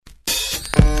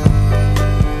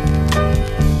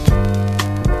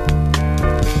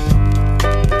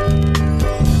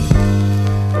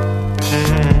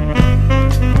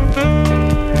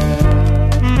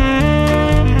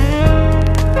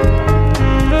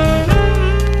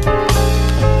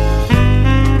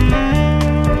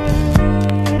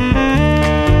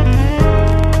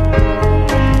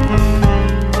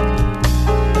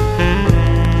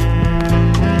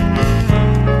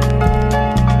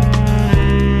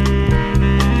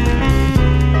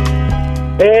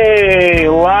Hey,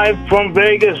 live from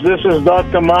Vegas. This is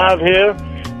Dr. Marv here,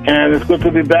 and it's good to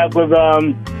be back with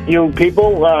you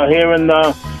people here in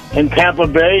Tampa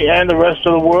Bay and the rest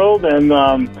of the world, and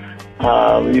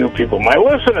you people, my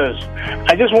listeners.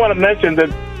 I just want to mention that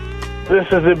this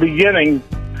is the beginning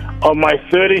of my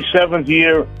 37th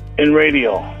year in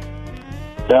radio.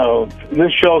 So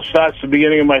this show starts the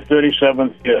beginning of my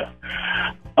 37th year.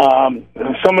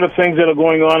 Some of the things that are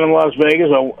going on in Las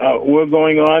Vegas, we're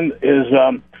going on, is,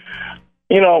 I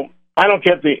don't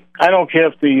care if the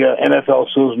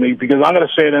NFL sues me, because I'm going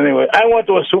to say it anyway. I went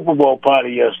to a Super Bowl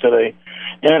party yesterday,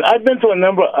 and I've been to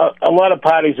a lot of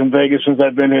parties in Vegas since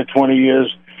I've been here 20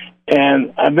 years,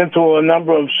 and I've been to a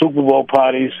number of Super Bowl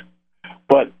parties,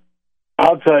 but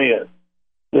I'll tell you,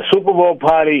 the Super Bowl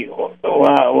party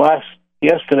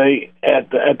yesterday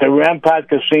at the Rampart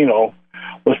Casino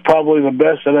was probably the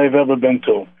best that I've ever been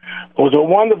to. It was a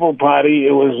wonderful party.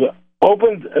 It was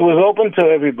open to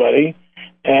everybody,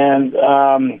 and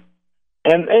they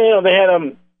had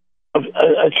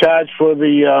a charge for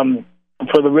the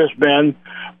wristband,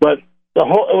 but it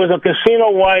was a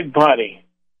casino-wide party.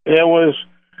 There were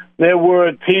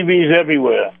TVs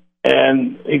everywhere,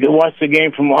 and you could watch the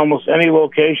game from almost any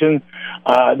location.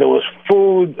 There was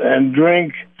food and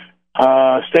drink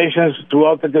stations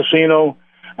throughout the casino.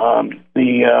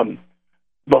 The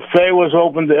buffet was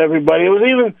open to everybody.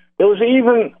 There was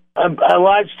even a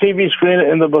large TV screen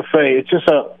in the buffet. It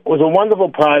was a wonderful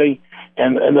party,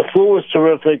 and the food was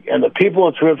terrific, and the people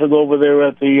are terrific over there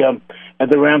at the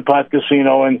Rampart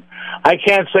Casino. And I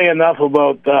can't say enough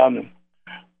about the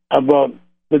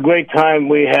great time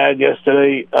we had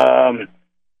yesterday.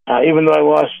 Even though I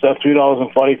lost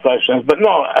 $3.45, but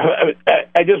no,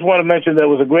 I just want to mention that it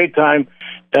was a great time.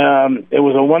 It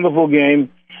was a wonderful game.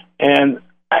 And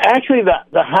actually, my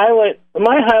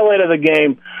highlight of the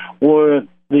game were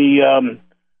the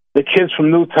kids from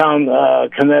Newtown,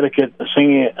 Connecticut,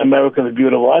 singing "America the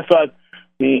Beautiful." I thought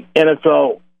the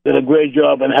NFL did a great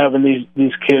job in having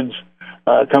these kids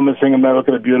come and sing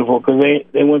 "America the Beautiful," because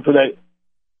they went through that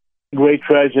great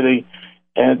tragedy,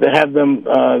 and to have them,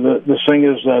 the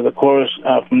singers, the chorus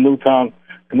from Newtown,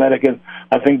 Connecticut,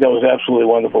 I think that was absolutely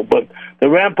wonderful. But the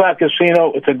Rampart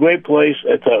Casino, it's a great place.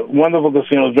 It's a wonderful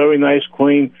casino. It's very nice,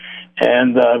 clean,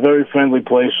 and a very friendly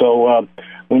place. So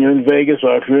when you're in Vegas,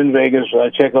 or if you're in Vegas,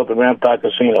 check out the Rampart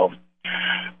Casino.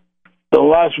 The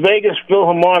Las Vegas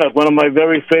Philharmonic, one of my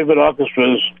very favorite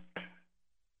orchestras,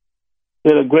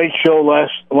 did a great show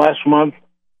last month,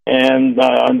 and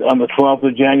on the 12th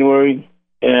of January,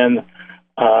 and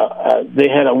they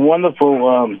had a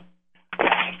wonderful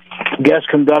guest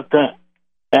conductor,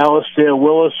 Alistair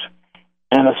Willis,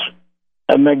 and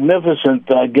a magnificent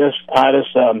guest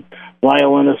artist,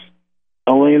 violinist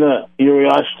Elena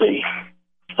Uriosty.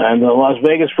 And the Las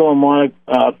Vegas Philharmonic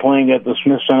playing at the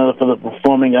Smith Center for the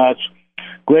Performing Arts.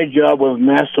 Great job with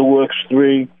Masterworks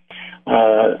 3.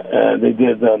 They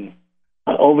did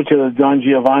Overture to Don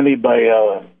Giovanni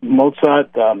by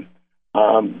Mozart, the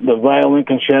violin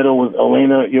concerto with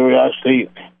Elena Uriosty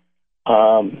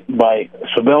by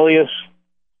Sibelius,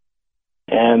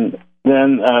 and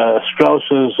then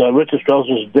Richard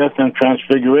Strauss's Death and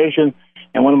Transfiguration.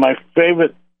 And one of my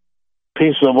favorite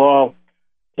pieces of all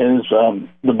is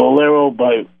the Bolero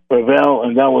by Ravel,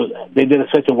 and they did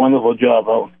such a wonderful job.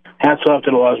 Hats off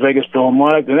to the Las Vegas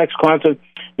Philharmonic. The next concert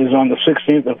is on the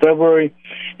 16th of February,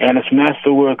 and it's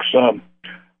Masterworks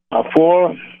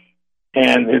 4,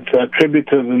 and it's a tribute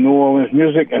to the New Orleans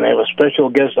music, and they have a special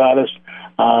guest artist,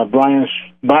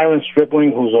 Byron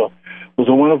Stripling, who's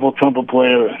a wonderful trumpet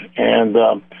player. And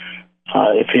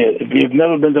if you've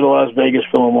never been to the Las Vegas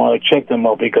Philharmonic, check them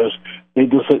out, because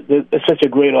it's such a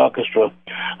great orchestra.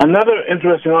 Another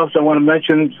interesting orchestra I want to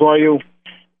mention for you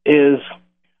is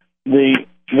the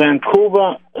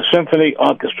Vancouver Symphony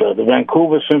Orchestra. The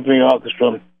Vancouver Symphony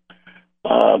Orchestra,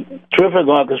 terrific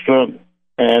orchestra,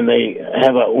 and they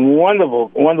have a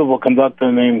wonderful, wonderful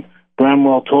conductor named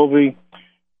Bramwell Tovey,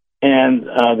 and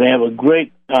they have a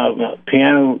great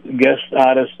piano guest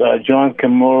artist, John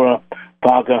Kimura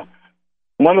Parker.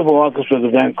 Wonderful orchestra, the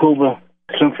Vancouver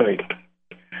Symphony.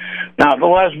 Now, the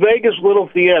Las Vegas Little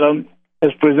Theater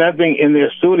is presenting in their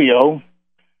studio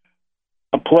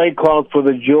a play called For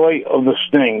the Joy of the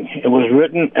Sting. It was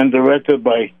written and directed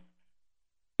by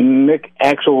Mick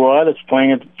Axelrod. It's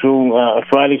playing it through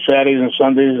Friday, Saturdays, and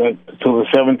Sundays until the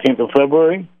 17th of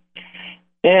February.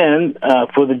 And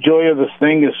For the Joy of the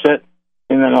Sting is set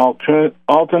in an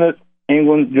alternate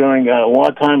England during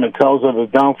wartime, and tells of the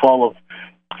downfall of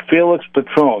Felix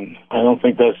Patron. I don't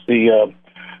think that's the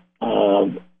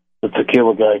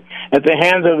tequila guy. At the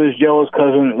hands of his jealous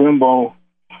cousin Rimbaud,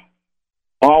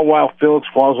 all while Phyllis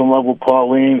falls in love with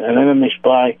Pauline, an enemy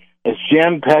spy. It's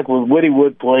jam-packed with witty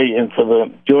wordplay, and for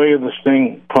the joy of the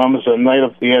sting, promise a night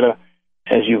of theater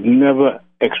as you've never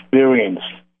experienced.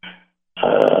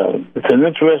 It's an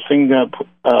interesting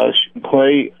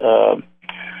play.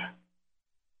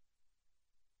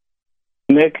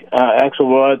 Nick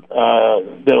Axelrod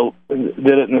did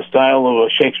it in the style of a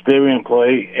Shakespearean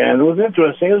play, and it was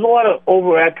interesting. There's a lot of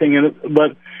overacting in it,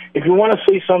 but if you want to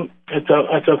see it's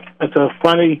a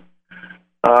funny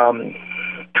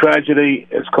tragedy.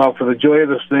 It's called For the Joy of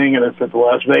the Sting, and it's at the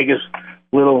Las Vegas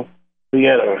Little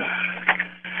Theater.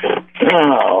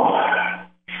 Now,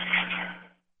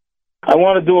 I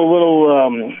want to do a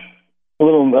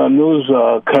little news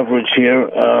coverage here.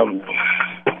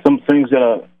 Some things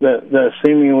that are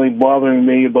seemingly bothering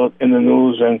me about in the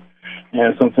news, and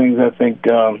some things I think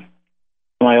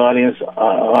my audience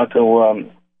ought to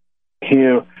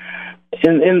hear.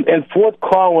 In Fort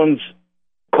Collins,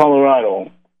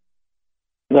 Colorado,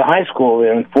 the high school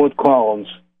there in Fort Collins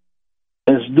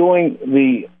is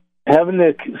having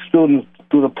their students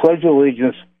do the Pledge of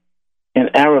Allegiance in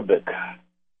Arabic,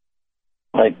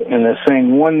 and they're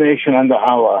saying "One Nation under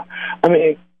Allah." I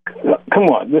mean, come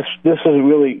on, this is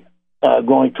really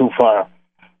going too far.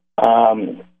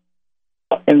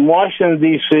 In Washington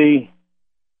D.C.,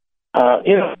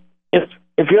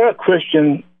 if you're a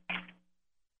Christian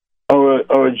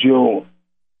or a Jew,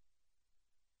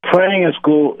 praying in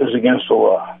school is against the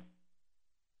law,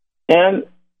 and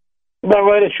by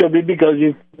right it should be, because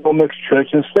you don't mix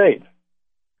church and state.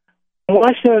 In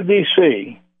Washington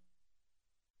D.C.,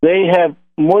 they have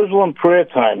Muslim prayer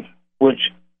time,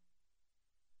 which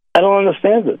I don't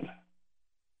understand it.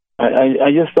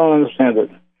 I just don't understand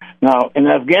it. Now, in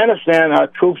Afghanistan, our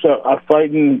troops are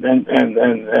fighting and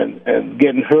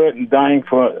getting hurt and dying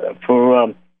for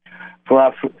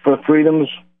freedoms,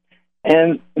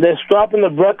 and they're stopping the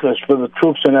breakfast for the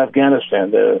troops in Afghanistan.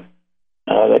 They're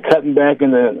cutting back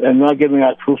and not giving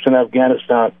our troops in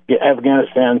Afghanistan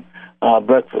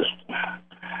breakfast.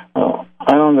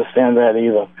 I don't understand that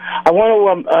either. I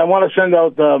want to send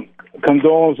out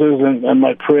condolences and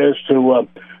my prayers to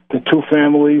two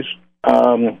families.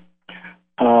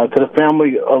 To the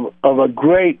family of a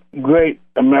great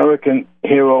American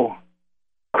hero,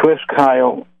 Chris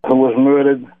Kyle, who was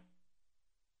murdered,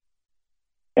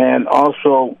 and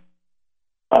also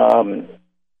a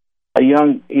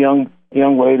young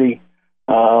lady,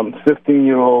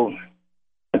 15-year-old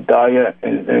Daya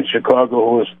in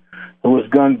Chicago, who was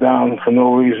gunned down for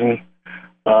no reason,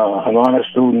 an honor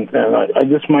student. And I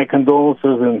just my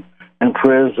condolences and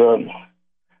prayers to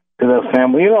their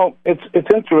family. It's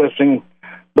interesting,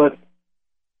 but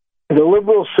the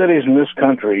liberal cities in this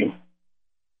country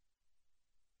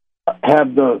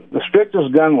have the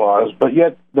strictest gun laws, but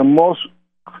yet the most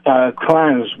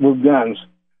crimes with guns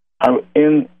are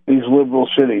in these liberal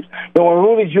cities. When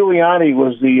Rudy Giuliani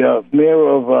was the mayor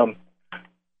of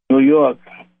New York,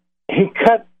 he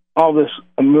cut all this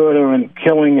murder and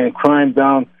killing and crime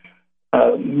down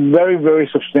very, very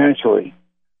substantially.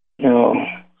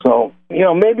 So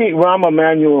maybe Rahm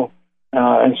Emanuel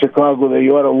in Chicago, they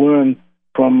ought to learn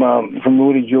from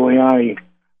Rudy Giuliani.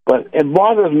 But it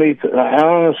bothers me. I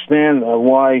don't understand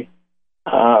why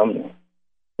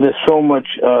there's so much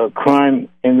crime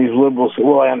in these liberals.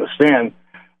 Well, I understand.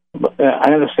 But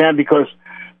I understand because,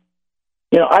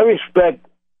 I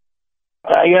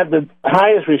have the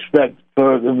highest respect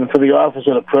for the office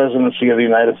of the presidency of the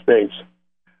United States.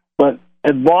 But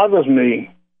it bothers me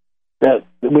that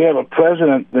we have a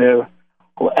president there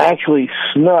who actually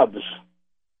snubs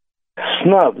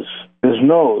his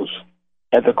nose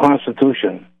at the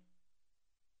Constitution.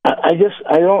 I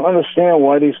don't understand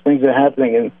why these things are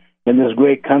happening in this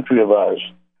great country of ours.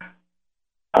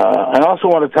 I also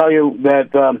want to tell you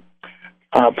that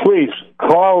please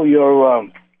call your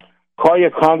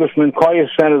congressman, call your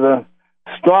senator.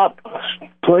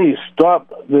 Please stop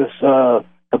this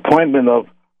appointment of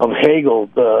Hagel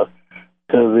to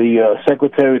the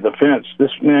Secretary of Defense.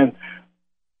 This man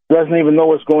doesn't even know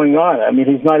what's going on. I mean,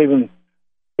 he's not even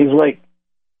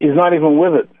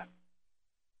with it.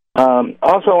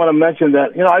 Also, I want to mention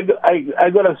that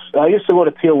I used to go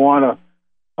to Tijuana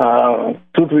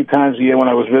 2-3 times a year when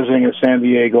I was visiting in San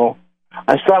Diego.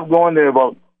 I stopped going there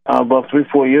about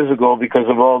 3-4 years ago because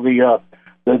of all the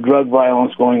drug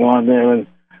violence going on there, and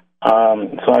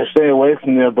so I stay away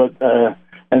from there. But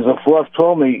as the Fluff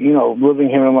told me, living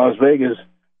here in Las Vegas,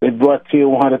 they brought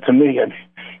Tijuana to me. I mean,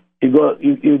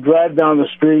 you drive down the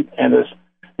street and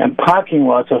parking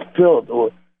lots are filled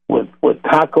with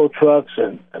taco trucks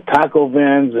and taco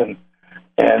vans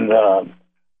and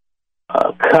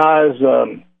cars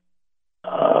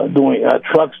doing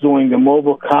trucks doing the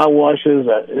mobile car washes.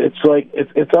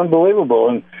 It's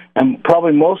unbelievable, and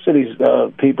probably most of these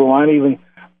people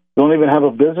don't even have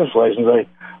a business license.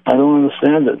 I don't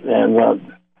understand it, and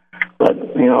but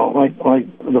like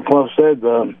the club said,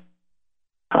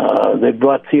 they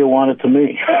brought Tijuana to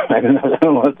me. I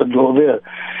don't have to go there.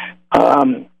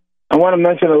 I want to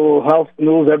mention a little health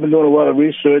news. I've been doing a lot of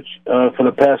research for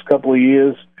the past couple of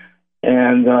years,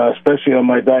 and especially on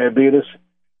my diabetes.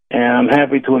 And I'm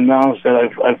happy to announce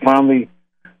that I finally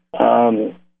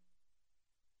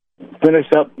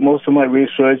finished up most of my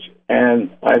research,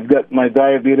 and I've got my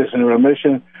diabetes in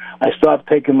remission. I stopped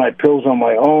taking my pills on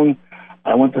my own.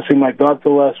 I went to see my doctor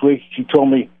last week. She told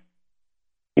me,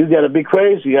 "You got to be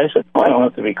crazy." I said, "No, I don't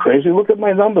have to be crazy. Look at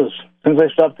my numbers since I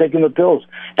stopped taking the pills."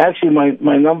 Actually,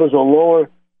 my numbers are lower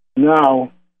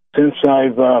now since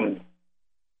I've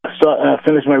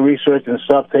finished my research and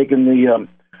stopped taking the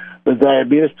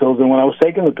diabetes pills than when I was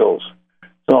taking the pills.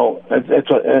 So it's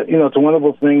a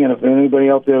wonderful thing, and if anybody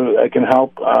out there I can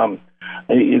help,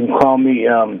 you can call me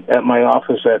at my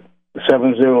office at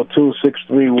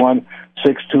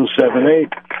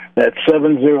 702-631-6278. That's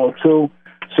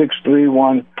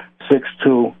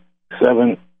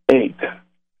 702-631-6278.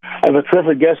 I have a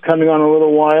terrific guest coming on in a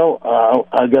little while.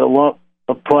 I've got a lot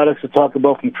of products to talk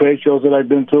about from trade shows that I've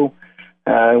been to.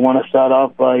 I want to start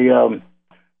off by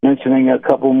mentioning a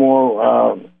couple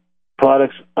more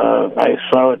products I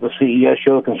saw at the CES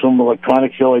show, Consumer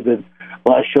Electronics Show. I did a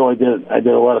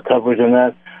lot of coverage on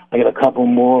that. I got a couple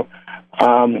more.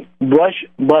 Brush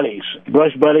Buddies.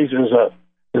 Brush Buddies is a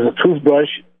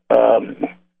toothbrush, an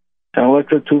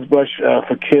electric toothbrush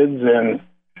for kids, and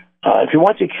if you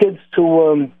want your kids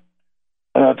to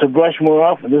brush more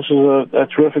often, this is a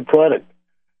terrific product.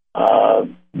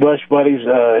 Brush Buddies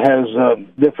has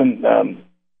different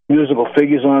musical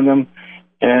figures on them,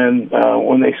 and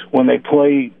when they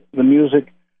play the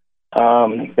music,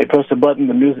 they press the button,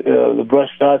 the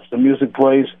brush starts, the music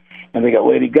plays, and they got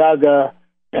Lady Gaga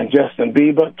and Justin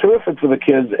Bieber. Terrific for the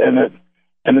kids,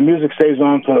 and the music stays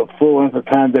on for the full length of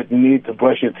time that you need to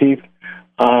brush your teeth.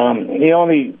 The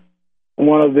only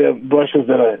one of their brushes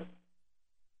that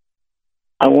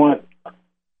I want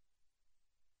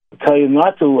to tell you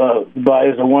not to buy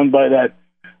is the one by that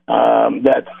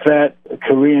fat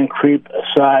Korean creep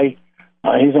Psy.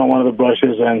 He's on one of the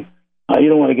brushes, and you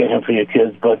don't want to get him for your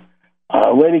kids. But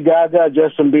Lady Gaga,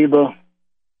 Justin Bieber,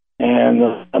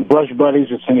 and Brush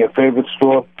Buddies, it's in your favorite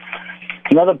store.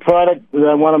 Another product that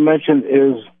I want to mention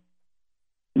is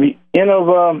the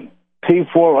Innova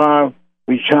T4R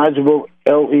rechargeable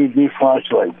LED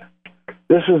flashlight.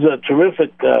 This is a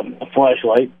terrific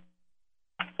flashlight,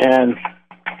 and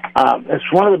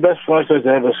it's one of the best flashlights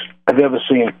I've ever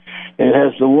seen. It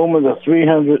has the Lumina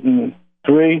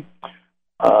 303.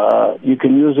 You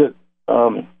can use it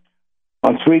on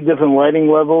 3 different lighting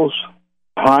levels,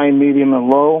 high, medium, and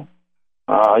low.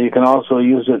 You can also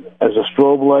use it as a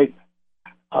strobe light.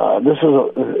 This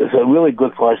is a really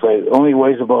good flashlight. It only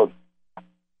weighs about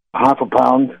half a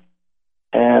pound.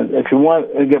 And if you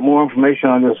want to get more information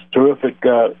on this terrific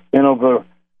Innova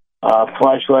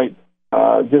flashlight,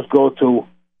 just go to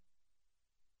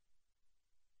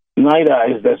Night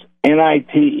Eyes. That's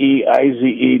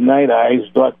NITEIZE,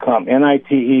 nighteyes.com,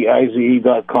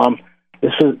 NITEIZE.com.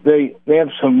 They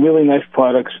have some really nice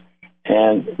products,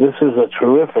 and this is a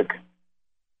terrific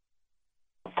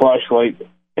flashlight,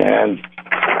 and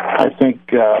I think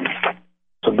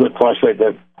it's a good flashlight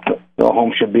that the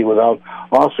home should be without.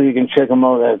 Also, you can check them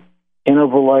out at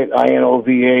Innovalight,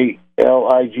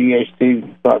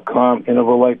 INOVALIGHT.com,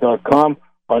 Innovalight.com,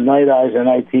 or Night Eyes,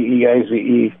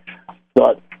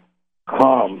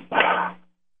 NITEIZE.com.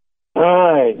 All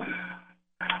right.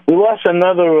 We lost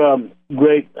another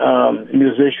great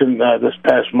musician this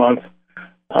past month.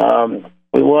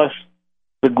 We lost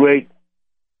the great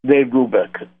Dave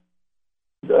Brubeck.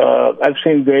 I've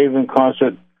seen Dave in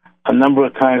concert a number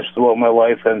of times throughout my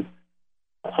life, and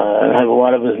I have a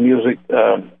lot of his music.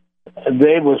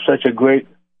 Dave was such a great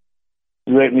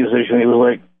musician. He was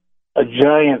like a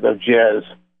giant of jazz.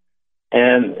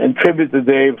 And in tribute to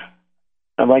Dave,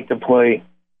 I'd like to play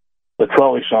the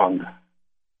Trolley Song.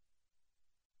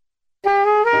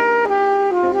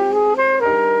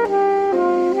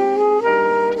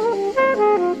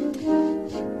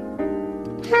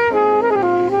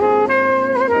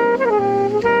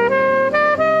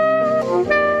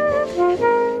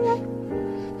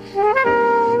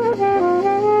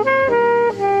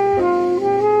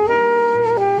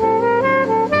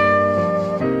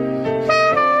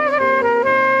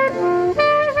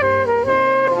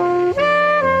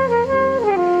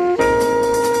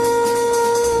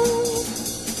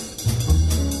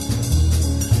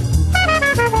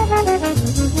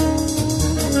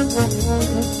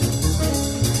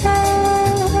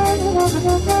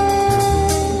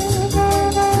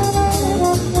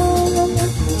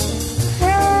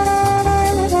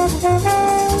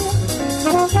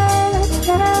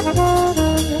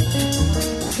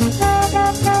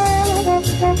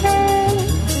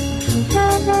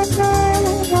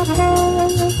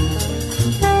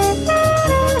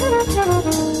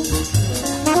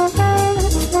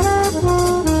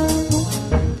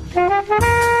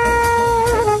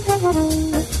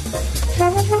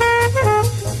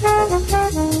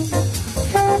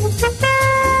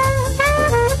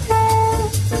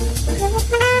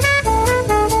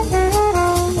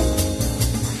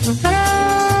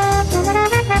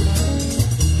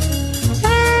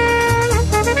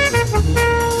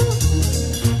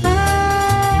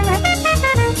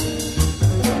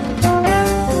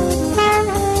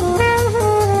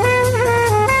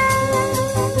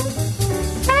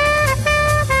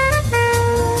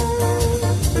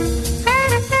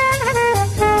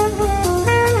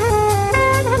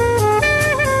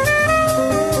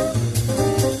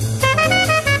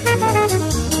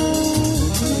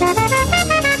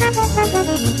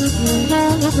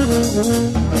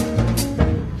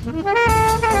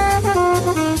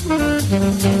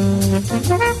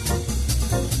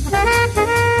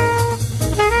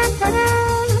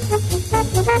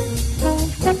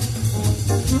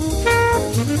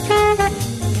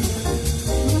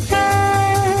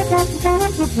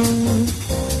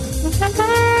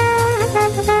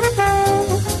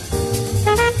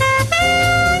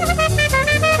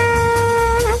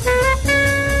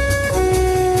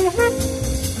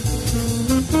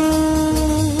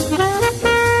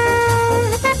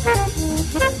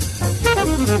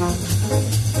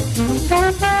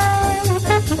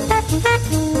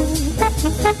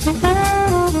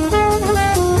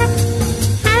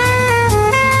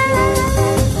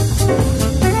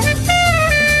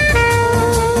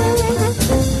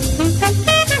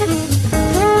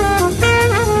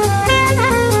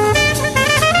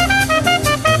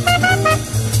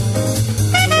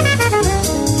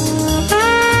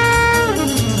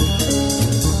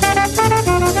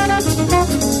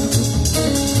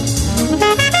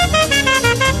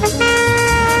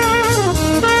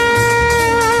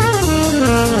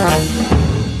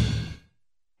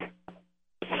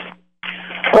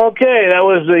 Okay, that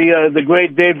was the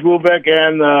great Dave Brubeck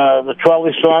and the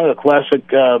Trolley Song, a classic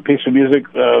piece of music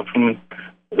from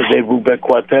the Dave Brubeck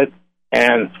Quartet.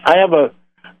 And I have a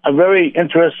very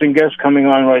interesting guest coming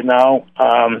on right now.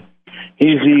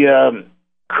 He's the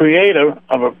creator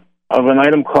of an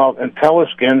item called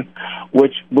IntelliSkin,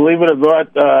 which, believe it or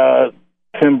not,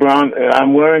 Tim Brown,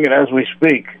 I'm wearing it as we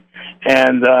speak.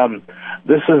 And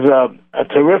this is a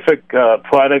terrific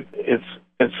product.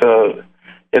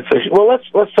 Well,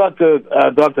 let's talk to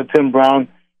Dr. Tim Brown,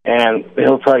 and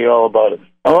he'll tell you all about it.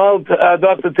 Hello,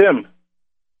 Dr. Tim.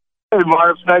 Hey,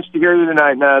 Marv. Nice to hear you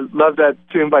tonight. And I love that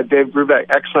tune by Dave Brubeck.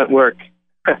 Excellent work.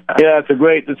 Yeah, it's a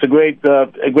great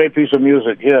piece of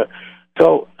music. Yeah.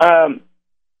 So,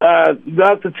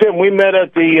 Dr. Tim, we met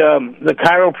at the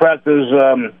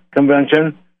chiropractors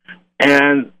convention,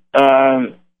 and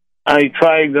I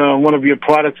tried one of your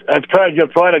products. I've tried your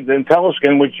product, the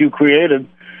IntelliSkin, which you created.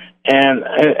 And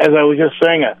as I was just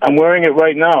saying, I'm wearing it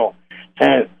right now,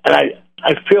 and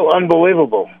I feel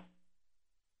unbelievable.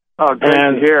 Oh, great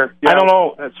to hear. Yeah, I don't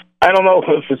know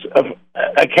if it's.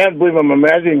 I can't believe I'm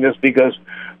imagining this because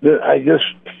I just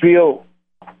feel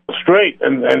straight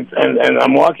and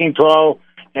I'm walking tall,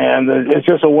 and it's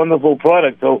just a wonderful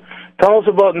product. So tell us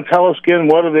about IntelliSkin,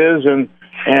 what it is,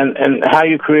 and how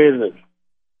you created it.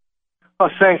 Oh,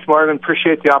 thanks, Marvin.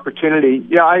 Appreciate the opportunity.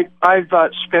 Yeah, I've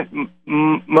spent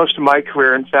most of my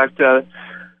career, in fact,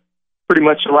 pretty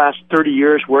much the last 30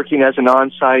 years working as an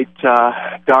on-site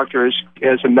doctor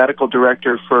as a medical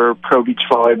director for pro beach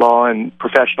volleyball and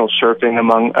professional surfing,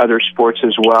 among other sports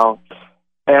as well.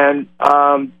 And,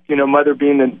 mother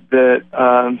being the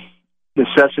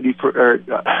necessity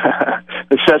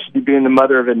being the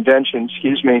mother of invention,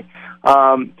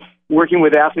 working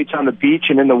with athletes on the beach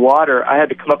and in the water, I had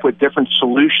to come up with different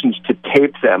solutions to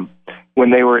tape them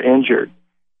when they were injured.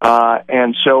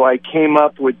 And so I came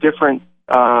up with different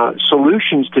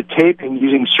solutions to taping,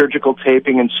 using surgical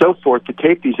taping and so forth to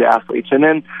tape these athletes. And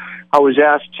then I was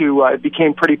asked to, it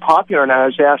became pretty popular, and I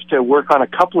was asked to work on a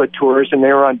couple of tours, and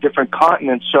they were on different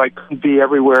continents, so I couldn't be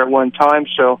everywhere at one time.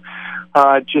 So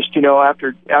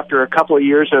after a couple of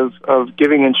years of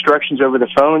giving instructions over the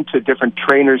phone to different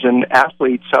trainers and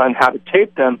athletes on how to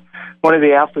tape them, one of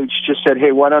the athletes just said,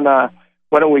 "Hey, why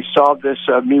don't we solve this?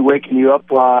 Me waking you up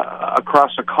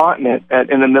across a continent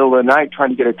in the middle of the night trying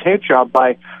to get a tape job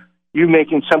by you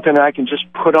making something that I can just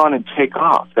put on and take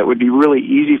off. That would be really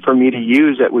easy for me to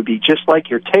use. That would be just like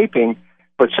your taping,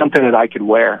 but something that I could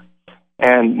wear."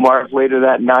 And Marv, later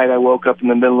that night, I woke up in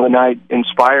the middle of the night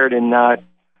inspired and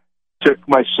took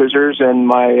my scissors and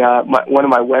my one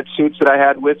of my wetsuits that I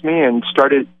had with me and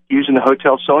started using the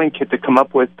hotel sewing kit to come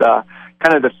up with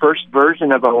kind of the first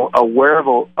version of a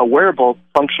wearable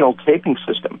functional taping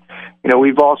system.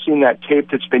 We've all seen that tape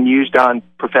that's been used on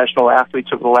professional athletes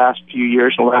over the last few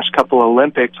years, in the last couple of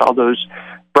Olympics, all those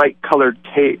bright colored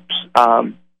tapes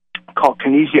called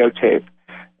kinesio tape.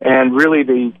 And really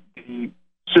the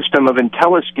system of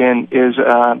IntelliSkin is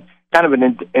kind of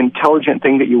an intelligent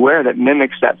thing that you wear that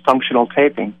mimics that functional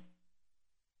taping.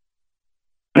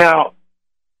 Now,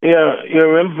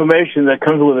 your information that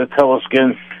comes with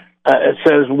IntelliSkin, it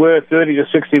says wear 30 to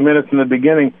 60 minutes in the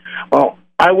beginning. Well,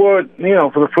 I wore it,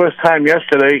 for the first time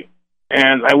yesterday,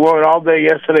 and I wore it all day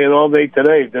yesterday and all day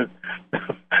today.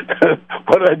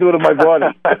 What did I do to my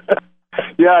body?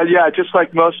 Yeah, just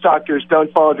like most doctors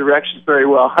don't follow directions very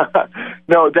well.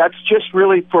 No, that's just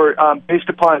really for based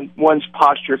upon one's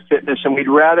posture fitness, and we'd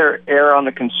rather err on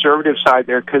the conservative side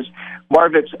there because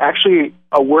Marv, it's actually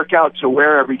a workout to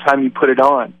wear every time you put it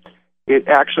on. It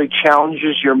actually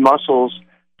challenges your muscles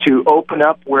to open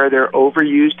up where they're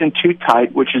overused and too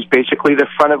tight, which is basically the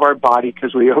front of our body,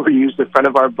 because we overuse the front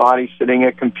of our body sitting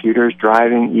at computers,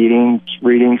 driving, eating,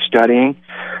 reading, studying,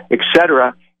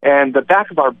 etc. And the back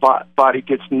of our body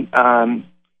gets kind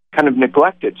of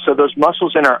neglected. So those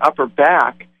muscles in our upper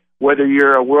back, whether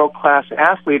you're a world-class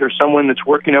athlete or someone that's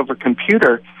working over a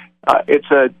computer, it's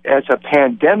a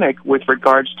pandemic with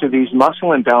regards to these muscle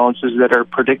imbalances that are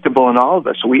predictable in all of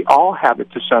us. We all have it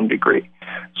to some degree.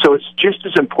 So it's just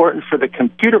as important for the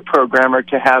computer programmer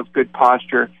to have good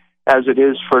posture as it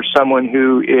is for someone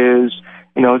who is,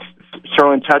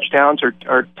 throwing touchdowns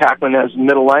or tackling as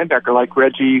middle linebacker like Ray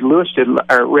Lewis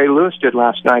did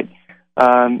last night,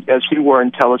 as he wore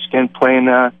IntelliSkin playing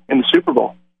in the Super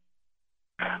Bowl.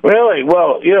 Really?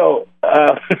 Well,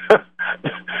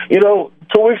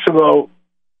 2 weeks ago,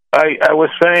 I was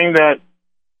saying that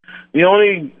the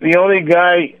only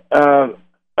guy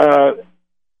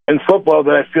in football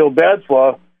that I feel bad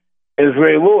for is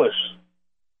Ray Lewis.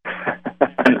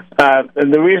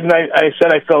 And the reason I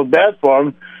said I felt bad for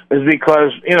him is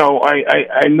because,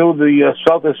 I knew the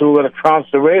Celtics were going to trounce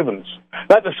the Ravens.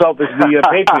 Not the Celtics, the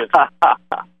Patriots.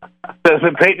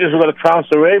 The Patriots were going to trounce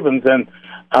the Ravens. And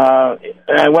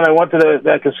when I went to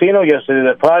that casino yesterday,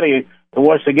 that party, to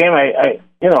watch the game, I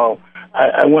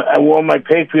wore my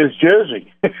Patriots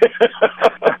jersey.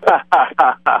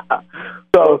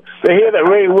 So to hear that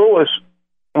Ray Lewis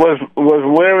was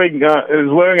wearing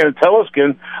an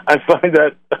IntelliSkin, I find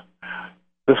that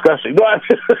disgusting.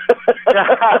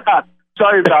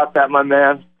 Sorry about that, my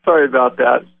man. Sorry about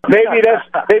that. Maybe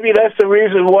that's the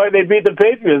reason why they beat the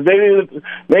Patriots.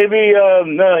 Maybe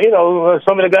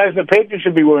some of the guys in the Patriots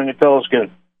should be wearing IntelliSkin.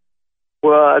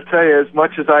 Well, I tell you, as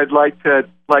much as I'd like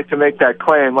to make that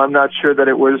claim, I'm not sure that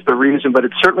it was the reason, but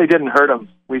it certainly didn't hurt them.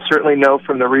 We certainly know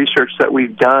from the research that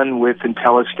we've done with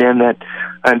IntelliSkin that,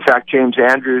 in fact, James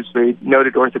Andrews, the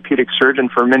noted orthopedic surgeon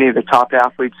for many of the top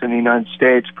athletes in the United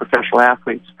States, professional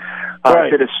athletes,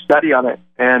 did a study on it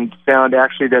and found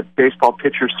actually that baseball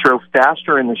pitchers throw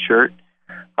faster in the shirt,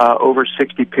 over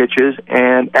 60 pitches,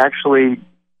 and actually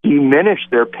diminish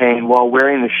their pain while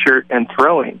wearing the shirt and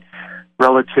throwing,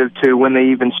 relative to when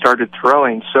they even started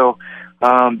throwing. So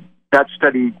that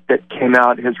study that came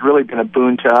out has really been a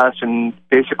boon to us and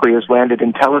basically has landed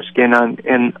IntelliSkin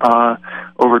in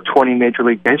over 20 Major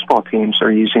League Baseball teams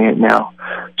are using it now.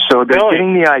 So they're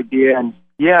getting the idea. And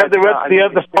yeah, you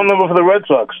have the phone number for the Red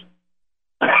Sox.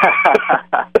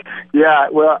 Yeah,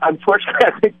 well, unfortunately,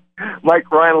 I think Mike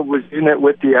Reinl was in it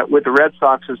with the Red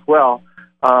Sox as well.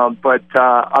 But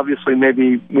obviously,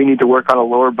 maybe we need to work on a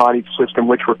lower body system,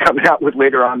 which we're coming out with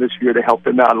later on this year to help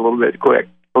them out a little bit quick,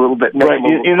 a little bit. Right.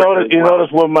 You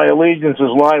notice where my allegiances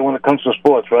lie when it comes to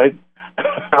sports, right?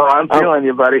 Oh, I'm feeling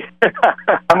you, buddy.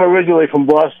 I'm originally from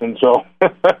Boston, so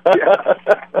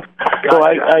so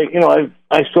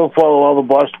I still follow all the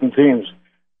Boston teams,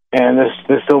 and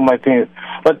they're still my team.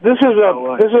 But this is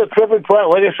a terrific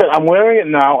product. Like I said, I'm wearing it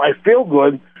now. I feel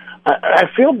good. I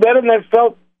feel better than I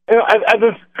felt. You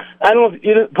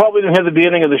probably didn't hear the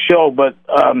beginning of the show, but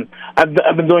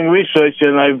I've been doing research,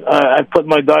 and I've put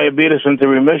my diabetes into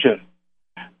remission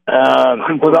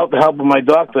without the help of my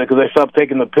doctor, because I stopped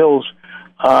taking the pills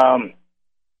on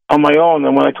my own.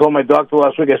 And when I told my doctor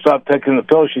last week I stopped taking the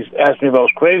pills, she asked me if I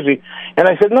was crazy, and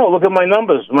I said, no, look at my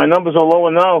numbers. My numbers are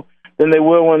lower now than they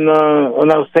were when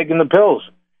I was taking the pills.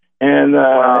 And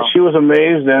wow. She was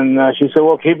amazed, and she said,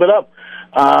 well, keep it up.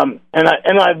 And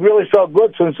I really felt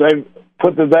good since I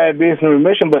put the diabetes in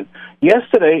remission. But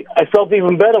yesterday, I felt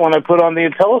even better when I put on the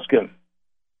IntelliSkin.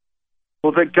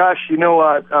 Well, gosh,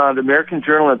 the American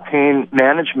Journal of Pain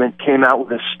Management came out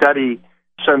with a study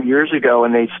some years ago,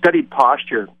 and they studied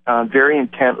posture very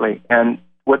intently. And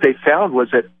what they found was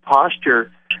that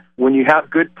posture, when you have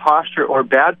good posture or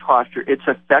bad posture, it's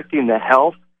affecting the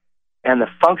health and the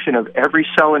function of every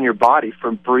cell in your body,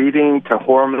 from breathing to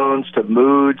hormones to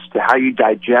moods to how you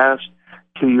digest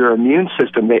to your immune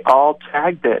system. They all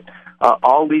tagged it,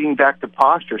 all leading back to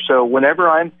posture. So whenever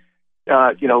I'm,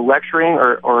 lecturing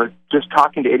or just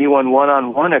talking to anyone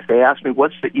one-on-one, if they ask me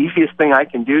what's the easiest thing I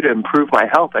can do to improve my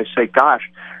health, I say, gosh,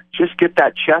 just get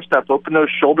that chest up, open those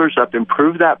shoulders up,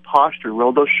 improve that posture,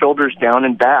 roll those shoulders down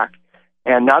and back.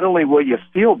 And not only will you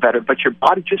feel better, but your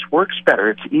body just works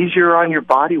better. It's easier on your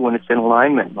body when it's in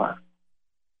alignment, Mark.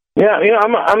 Yeah,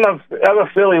 I'm a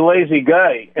fairly lazy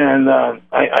guy, and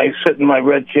I sit in my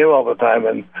red chair all the time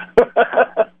and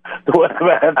do whatever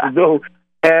I have to do.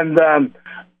 And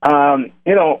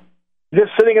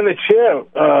just sitting in the chair,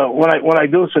 when I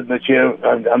do sit in the chair,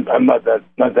 I'm not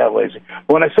that lazy.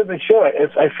 When I sit in the chair,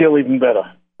 I feel even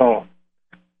better. Oh.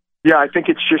 Yeah, I think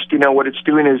it's just, what it's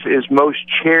doing is most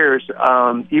chairs,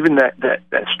 even that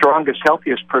strongest,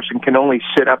 healthiest person can only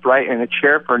sit upright in a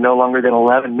chair for no longer than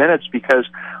 11 minutes because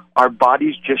our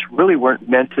bodies just really weren't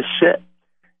meant to sit.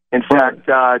 In fact,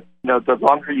 the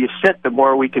longer you sit, the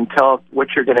more we can tell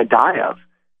what you're going to die of.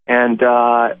 And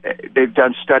they've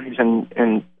done studies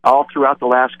in all throughout the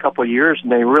last couple of years,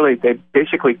 and they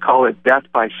basically call it death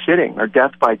by sitting or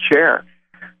death by chair.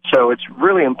 So it's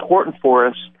really important for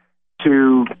us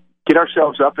to get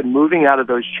ourselves up and moving out of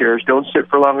those chairs. Don't sit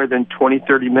for longer than 20,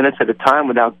 30 minutes at a time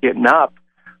without getting up,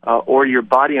 or your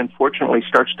body, unfortunately,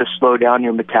 starts to slow down.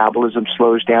 Your metabolism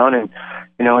slows down, and,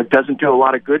 it doesn't do a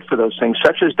lot of good for those things,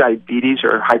 such as diabetes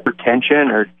or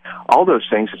hypertension or all those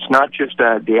things. It's not just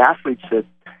the athletes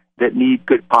that need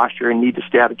good posture and need to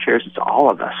stay out of chairs. It's all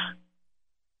of us.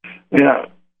 Yeah.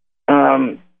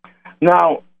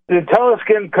 Now, the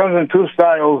IntelliSkin comes in two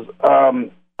styles,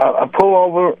 a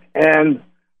pullover and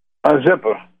a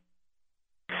zipper.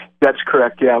 That's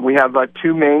correct, yeah. We have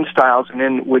two main styles, and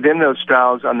then within those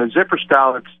styles, on the zipper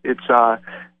style, it's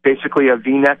basically a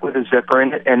V-neck with a zipper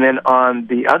in it, and then on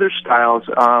the other styles,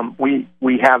 we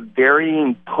have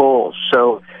varying pulls.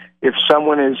 So if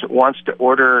someone wants to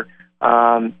order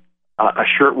a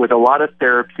shirt with a lot of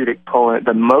therapeutic pull,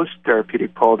 the most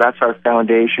therapeutic pull, that's our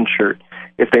foundation shirt.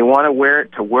 If they want to wear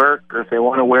it to work, or if they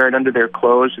want to wear it under their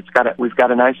clothes, we've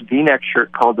got a nice V-neck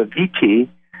shirt called the VT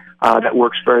that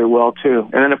works very well too.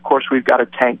 And then, of course, we've got a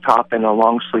tank top and a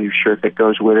long sleeve shirt that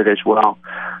goes with it as well.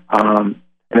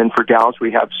 And then for gals,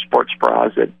 we have sports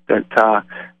bras that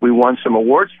we won some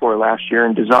awards for last year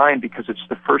in design because it's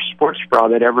the first sports bra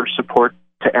that ever support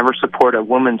a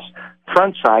woman's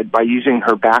front side by using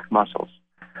her back muscles.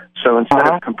 So instead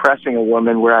of compressing a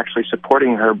woman, we're actually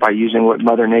supporting her by using what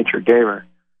Mother Nature gave her.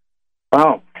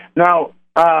 Oh. Now,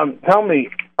 tell me,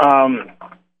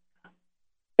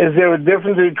 is there a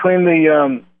difference between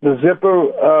the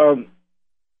zipper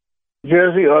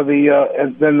jersey or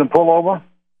than the pullover?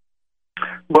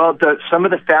 Well, some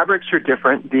of the fabrics are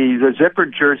different. The zipper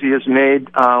jersey is made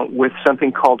with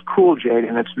something called Cool Jade,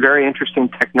 and it's very interesting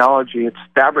technology. It's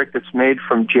fabric that's made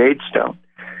from jadestone.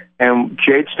 And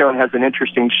jadestone has an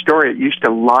interesting story. It used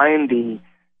to line the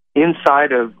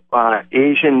inside of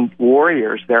Asian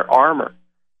warriors, their armor.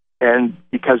 And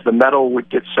because the metal would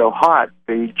get so hot,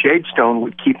 the jadestone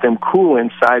would keep them cool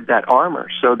inside that armor.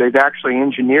 So they've actually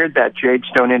engineered that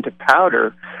jadestone into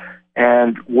powder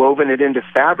and woven it into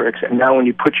fabrics. And now when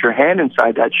you put your hand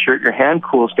inside that shirt, your hand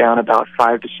cools down about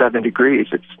 5 to 7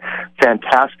 degrees. It's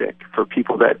fantastic for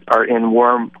people that are in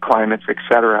warm climates,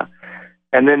 etc.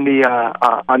 And then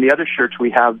on the other shirts,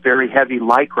 we have very heavy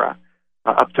Lycra,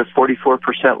 up to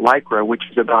 44% Lycra, which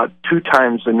is about 2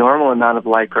 times the normal amount of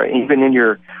Lycra, even in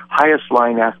your highest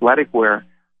line athletic wear.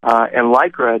 And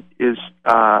Lycra is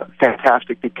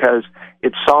fantastic because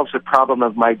it solves the problem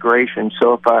of migration.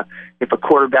 So if a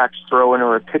quarterback's throwing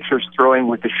or a pitcher's throwing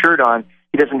with the shirt on,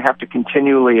 he doesn't have to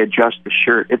continually adjust the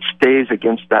shirt. It stays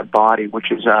against that body,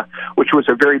 which was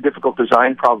a very difficult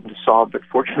design problem to solve. But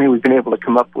fortunately, we've been able to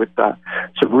come up with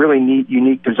some really neat,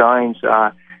 unique designs.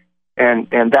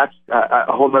 And that's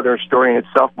a whole other story in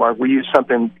itself, Mark. We use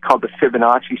something called the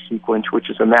Fibonacci sequence,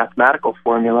 which is a mathematical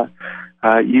formula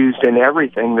used in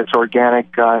everything that's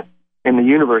organic in the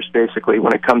universe, basically.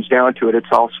 When it comes down to it,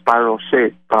 it's all spiral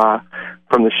shape,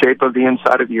 from the shape of the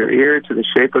inside of your ear to the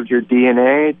shape of your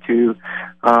DNA to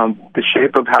the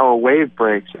shape of how a wave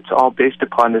breaks. It's all based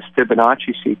upon this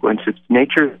Fibonacci sequence. It's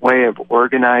nature's way of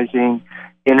organizing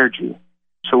energy.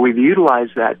 So we've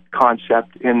utilized that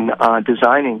concept in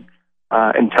designing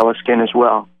IntelliSkin as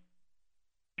well.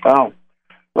 Oh,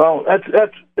 well,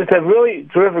 it's a really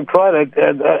terrific product.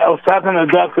 And I was talking to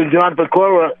Dr. John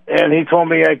Pecora, and he told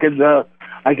me I could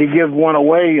give one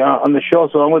away on the show.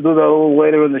 So I'm going to do that a little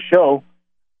later in the show.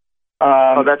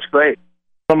 Oh, that's great.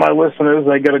 For my listeners,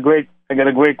 I got a great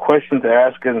question to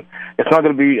ask, and it's not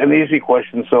going to be an easy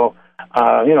question. So,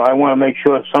 I want to make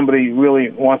sure if somebody really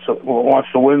wants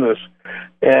to win this.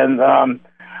 And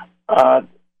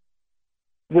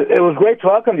it was great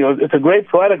talking to you. It's a great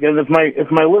product, and if my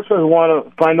listeners want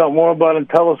to find out more about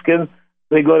IntelliSkin,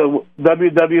 they go to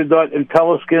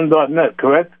www.intelliskin.net.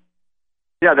 Correct?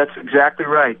 Yeah, that's exactly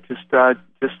right. Just like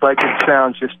it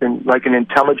sounds, like an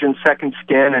intelligent second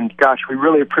skin. And gosh, we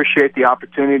really appreciate the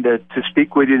opportunity to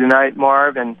speak with you tonight,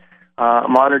 Marv. And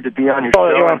I'm honored to be on your show.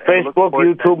 You're on Facebook,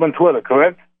 YouTube, and Twitter,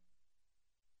 correct?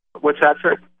 What's that,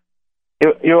 sir?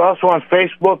 You're also on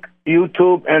Facebook,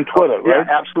 YouTube, and Twitter, right?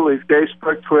 Yeah, absolutely.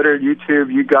 Facebook, Twitter,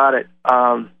 YouTube, you got it.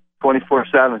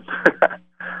 24/7.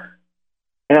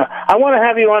 Yeah, I want to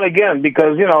have you on again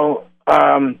because,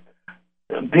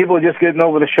 people are just getting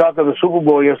over the shock of the Super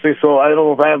Bowl yesterday, so I don't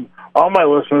know if I have all my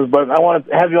listeners, but I want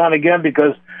to have you on again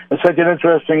because it's such an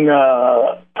interesting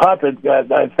topic that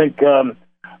I think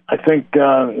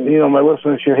my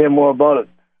listeners should hear more about it.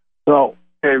 So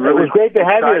it was great to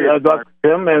have you, Dr.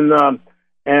 Tim, and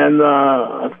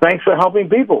thanks for helping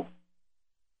people.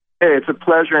 Hey, it's a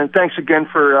pleasure, and thanks again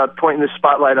for pointing the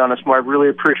spotlight on us, Marv. Really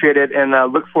appreciate it, and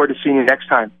look forward to seeing you next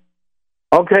time.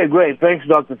 Okay, great. Thanks,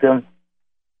 Dr. Tim.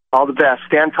 All the best.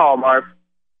 Stand tall, Marv.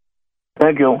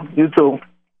 Thank you. You too.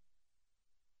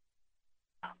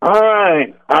 All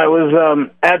right. I was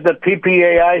at the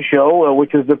PPAI show,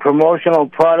 which is the Promotional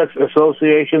Products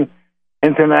Association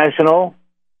International,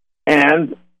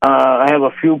 and I have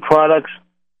a few products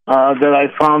that I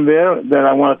found there that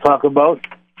I want to talk about,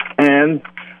 and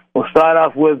we'll start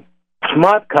off with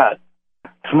SmartCart.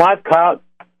 SmartCart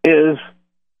is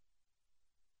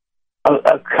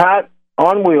a cart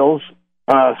on wheels,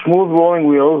 smooth rolling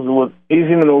wheels with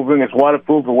easy maneuvering. It's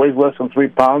waterproof. It weighs less than 3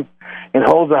 pounds. It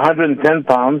holds 110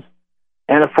 pounds,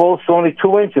 and it folds to only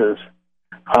 2 inches.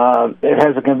 It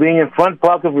has a convenient front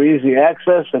pocket for easy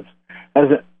access. It has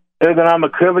an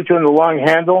ergonomic curvature in the long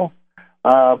handle,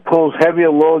 pulls heavier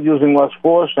load using less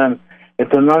force, and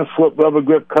it's a non-slip rubber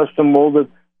grip, custom molded,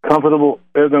 comfortable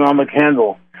ergonomic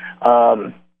handle.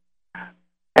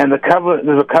 And there's a cover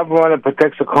on it that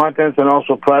protects the contents and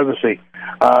also privacy.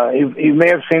 You may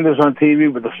have seen this on TV,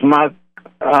 but the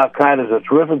SmartCart is a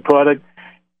terrific product.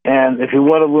 And if you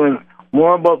want to learn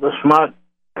more about the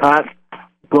SmartCart,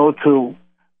 go to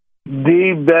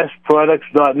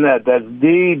dbestproducts.net. That's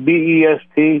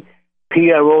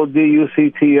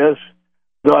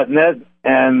dbestproducts.net,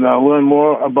 and learn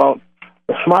more about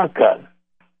the SmartCart.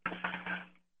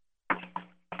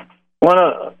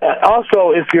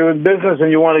 Also, if you're in business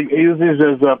and you want to use these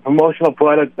as a promotional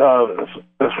product, the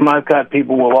SmartCart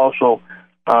people will also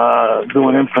do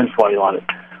an imprint for you on it.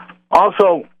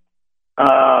 Also,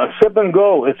 Sip and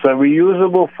Go. It's a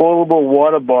reusable, foldable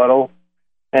water bottle,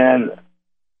 and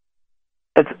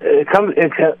it comes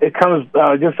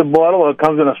just a bottle, or it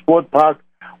comes in a sport pack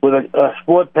with a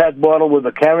sport pack bottle with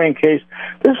a carrying case.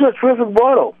 This is a terrific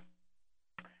bottle.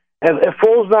 It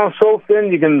folds down so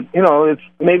thin you can, it's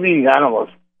maybe, I don't know,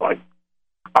 it's like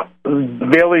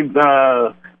barely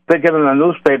thicker than a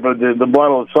newspaper, the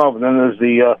bottle itself, and then there's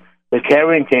the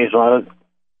carrying case on it.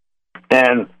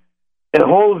 And it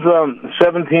holds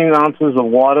 17 ounces of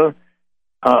water,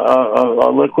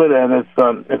 a liquid, and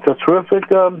it's a terrific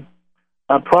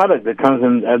product. It comes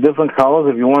in different colors.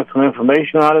 If you want some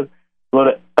information on it, go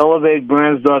to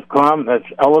elevatebrands.com.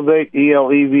 That's elevate,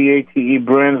 ELEVATE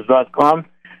brands.com.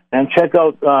 And check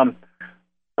out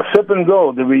Sip and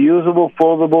Go, the reusable,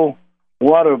 foldable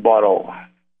water bottle.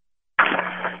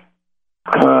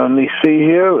 Let me see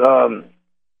here.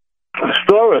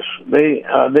 Storus, they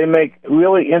make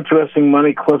really interesting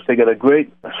money clips. They got a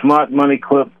great smart money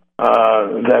clip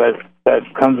that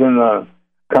comes in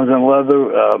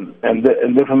leather and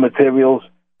different materials.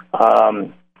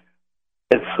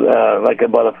 It's like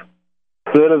about a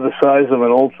third of the size of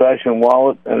an old-fashioned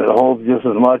wallet, and it holds just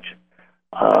as much.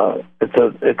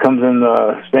 It comes in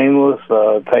stainless,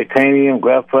 titanium,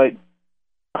 graphite.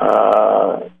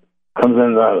 Comes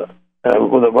in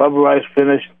with a rubberized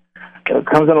finish. It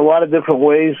comes in a lot of different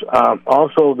ways.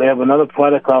 Also, they have another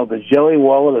product called the Jelly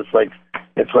Wallet.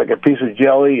 It's like a piece of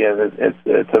jelly, and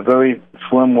it's a very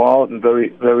slim wallet and very,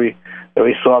 very,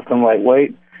 very soft and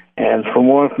lightweight. And for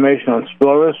more information on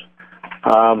Storus,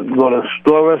 go to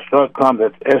storus.com.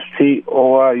 That's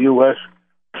STORUS,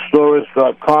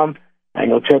 storus.com. And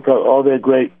you'll check out all their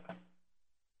great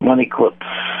money clips.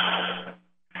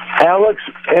 Alex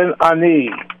and Ani,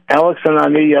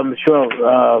 I'm sure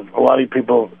a lot of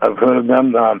people have heard of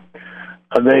them.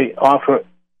 They offer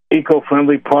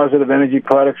eco-friendly, positive energy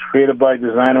products created by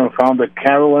designer and founder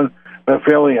Carolyn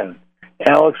Rafaelian.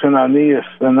 Alex and Ani is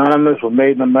synonymous with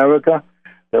Made in America.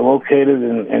 They're located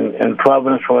in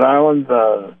Providence, Rhode Island,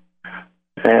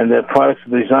 and their products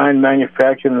are designed,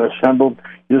 manufactured, and assembled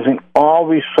using all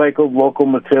recycled local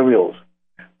materials.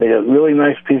 They have really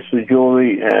nice pieces of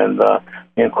jewelry, and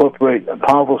incorporate a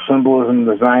powerful symbolism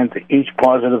designed to each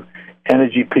positive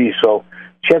energy piece. So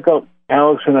check out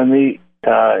Alex and Ani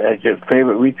at your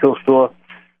favorite retail store,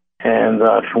 and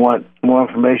if you want more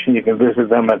information, you can visit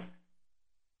them at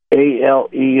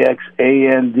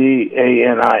ALEXANDANI,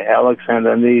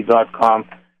 alexandani.com,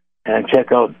 and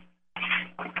check out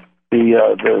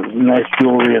the nice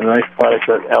jewelry and nice products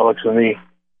that Alex and Ani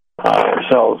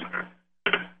sells.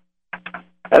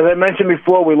 As I mentioned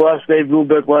before, we lost Dave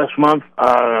Brubeck last month.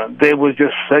 Dave was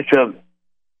just such a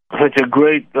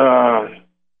great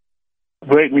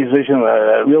musician,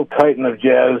 a real titan of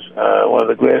jazz, one of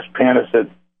the greatest pianists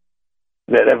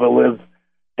that ever lived.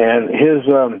 And his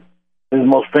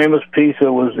most famous piece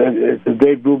was the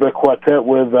Dave Brubeck Quartet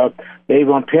with Dave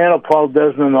on piano, Paul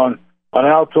Desmond on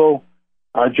alto,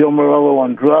 Joe Morello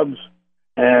on drums,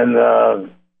 and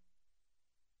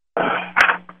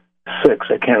Six.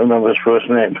 I can't remember his first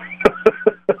name.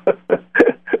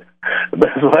 But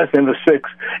his last name is Six.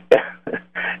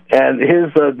 And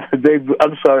his Dave.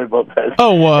 I'm sorry about that.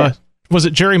 Oh, was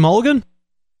it Jerry Mulligan?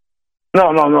 No.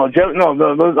 I'm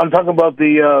talking about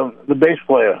the bass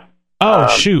player. Oh,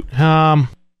 shoot. I'm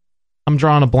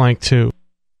drawing a blank too.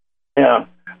 Yeah.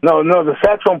 No. The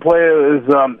saxophone player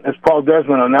is Paul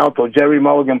Desmond on alto. Jerry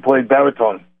Mulligan played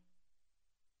baritone.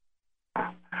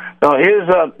 No, here's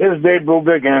Dave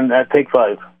Brubeck and Take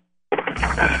Five.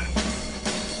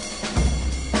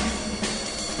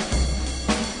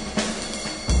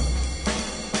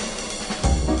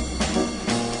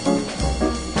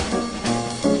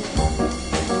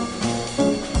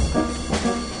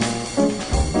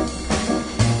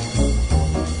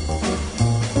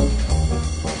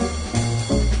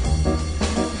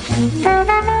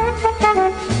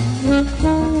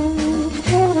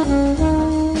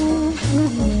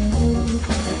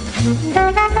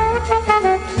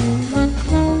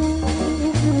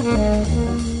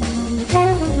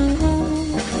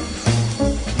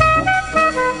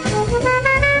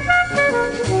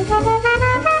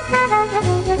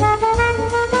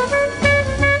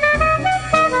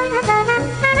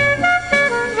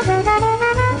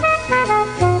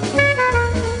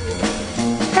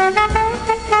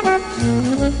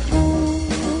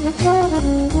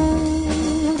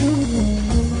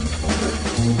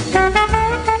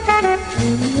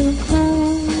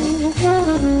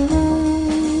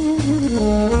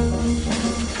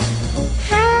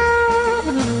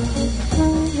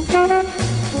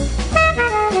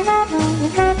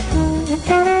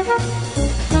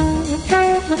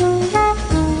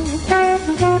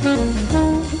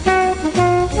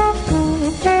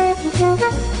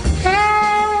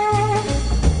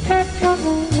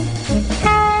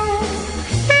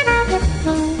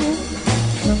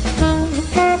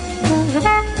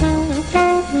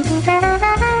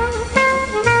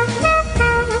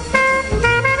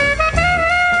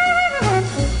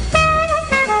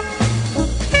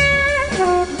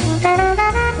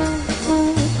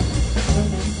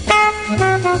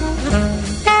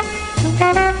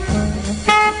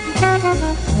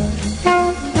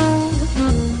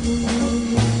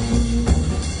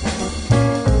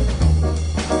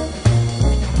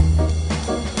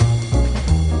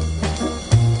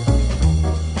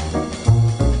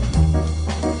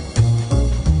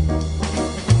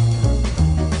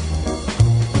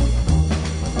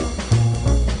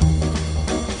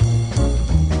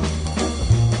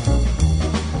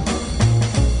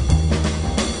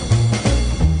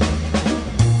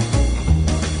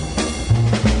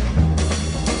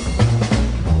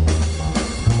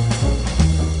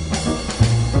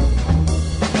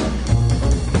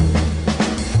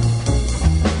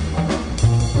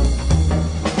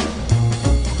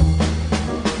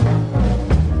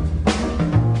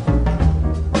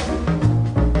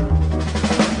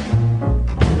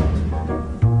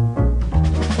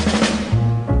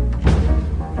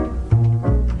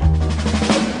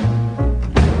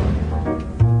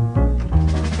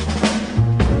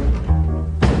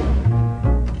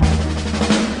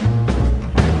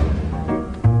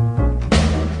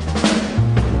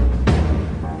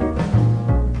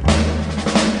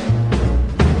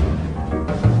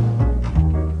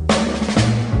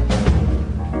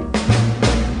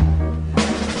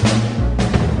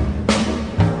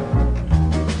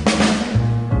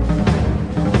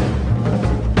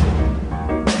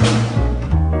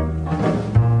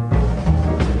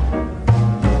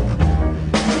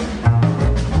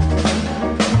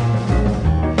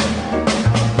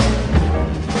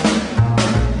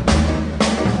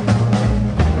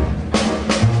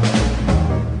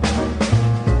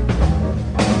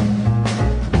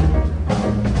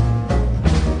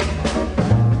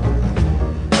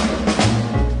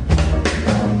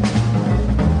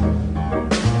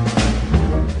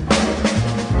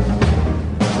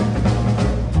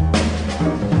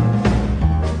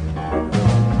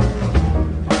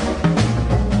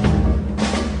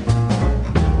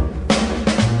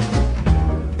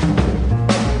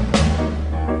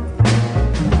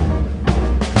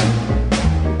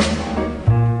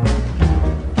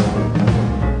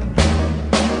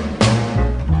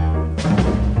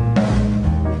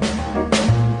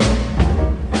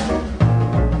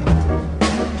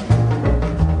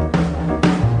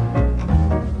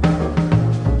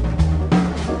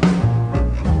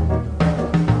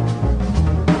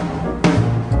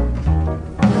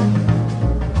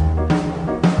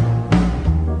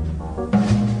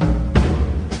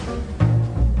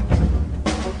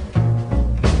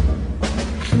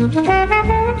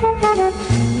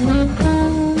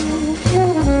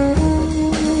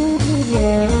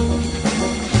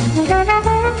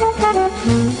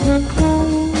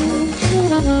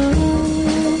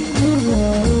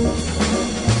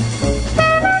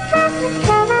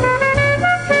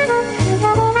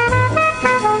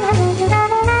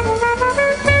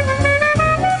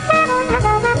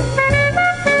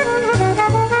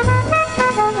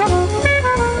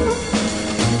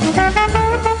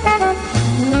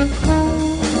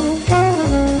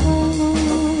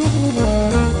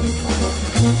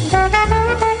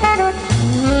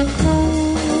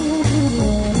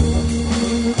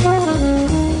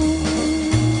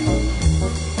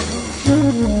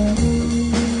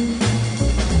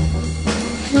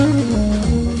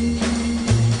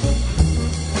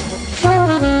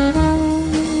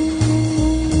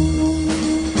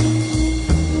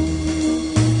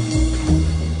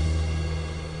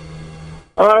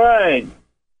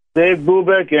 Dave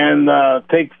Brubeck and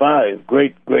Take 5.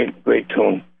 Great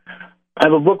tune. I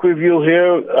have a book review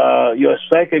here, Your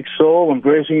Psychic Soul,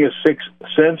 Embracing Your Sixth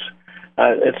Sense.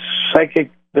 It's psychic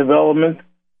development,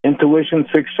 intuition,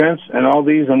 sixth sense, and all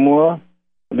these and more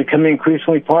are becoming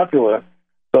increasingly popular.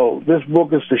 So this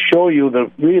book is to show you, the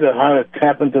reader, how to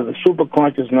tap into the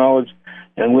superconscious knowledge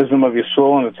and wisdom of your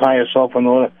soul and its higher self in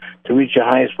order to reach your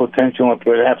highest potential and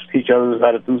perhaps teach others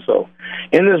how to do so.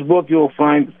 In this book, you will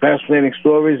find fascinating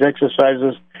stories,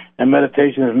 exercises, and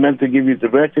meditations meant to give you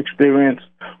direct experience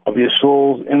of your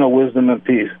soul's inner wisdom and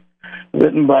peace.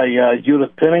 Written by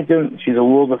Judith Pennington, she's a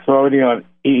world authority on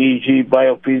EEG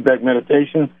biofeedback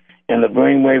meditation and the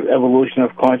brainwave evolution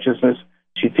of consciousness.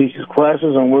 She teaches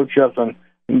classes and workshops on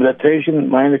meditation,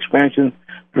 mind expansion,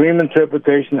 dream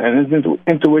interpretation, and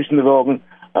intuition development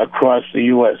across the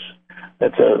U.S.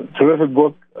 It's a terrific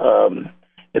book.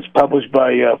 It's published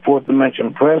by Fourth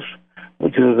Dimension Press,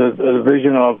 which is a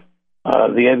division of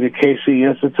the Edgar Cayce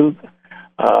Institute.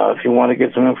 If you want to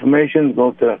get some information,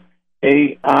 go to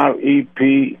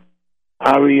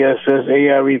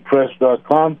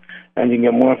AREPRESS.com, and you can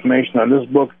get more information on this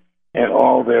book and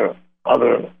all their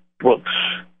other books.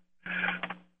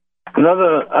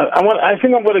 I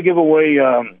think I'm going to give away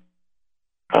a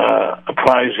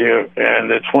prize here,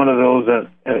 and it's one of those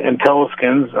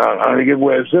IntelliSkins. I'm going to give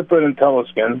away a Zipper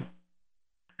IntelliSkin,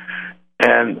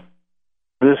 and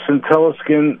this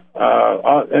IntelliSkin.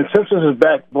 And since this is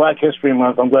Black History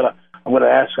Month, I'm going to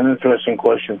ask an interesting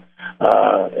question.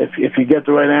 If you get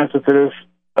the right answer to this,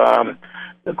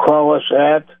 call us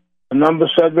at the number,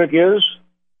 Cedric, is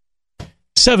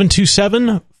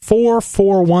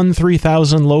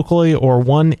 727-441-3000 locally, or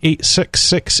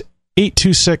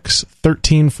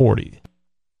 1-866-826-1340.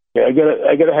 Yeah, I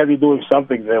gotta have you doing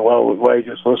something there while you're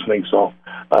just listening. So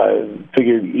I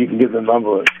figure you can give the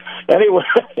number. Anyway,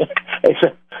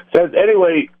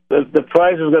 the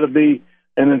prize is going to be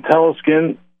an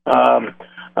IntelliSkin, a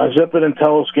Zipper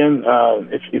IntelliSkin.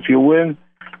 If you win,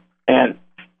 and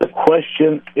the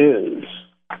question is,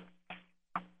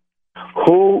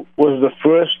 who was the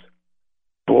first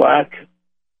black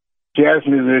jazz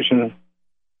musician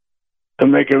to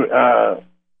make a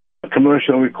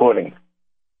commercial recording?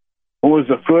 Who was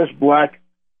the first black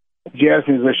jazz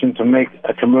musician to make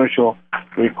a commercial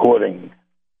recording?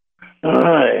 All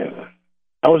right.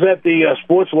 I was at the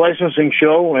sports licensing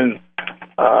show, and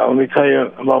let me tell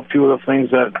you about a few of the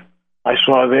things that I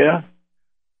saw there.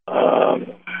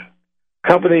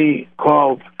 Company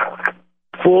called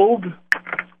Fold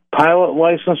Pilot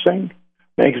Licensing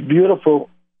makes beautiful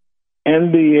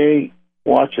NBA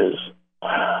watches.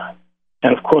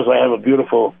 And, of course, I have a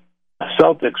beautiful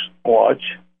Celtics watch.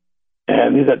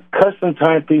 And these are custom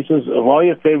timepieces of all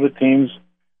your favorite teams,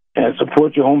 and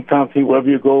support your hometown team wherever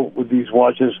you go with these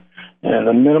watches. And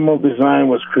the minimal design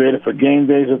was created for game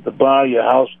days at the bar, your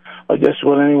house, or just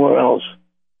about anywhere else.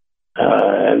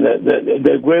 And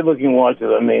they're great-looking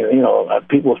watches. I mean,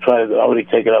 people have tried to already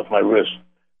take it off my wrist.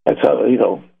 That's how,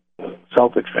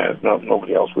 Celtics fans,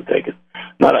 nobody else would take it.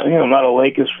 Not a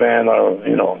Lakers fan, or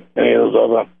any of those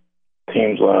other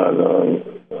teams,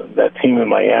 that team in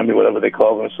Miami, whatever they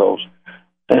call themselves,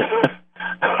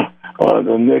 or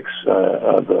the Knicks,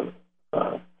 or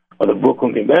the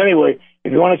Brooklyn team. But anyway,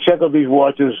 if you want to check out these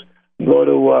watches, go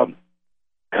to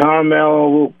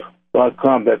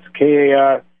CarmelOop.com. That's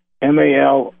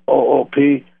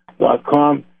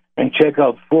KARMALOOP.com, and check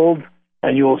out Fold,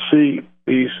 and you will see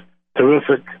these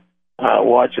terrific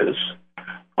watches.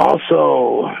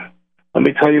 Also, let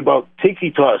me tell you about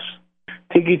Tiki Toss.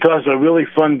 Tiki Toss is a really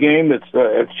fun game. It's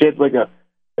shaped like a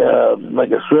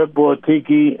surfboard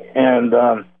tiki, and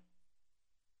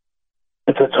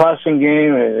it's a tossing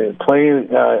game. And play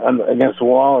against the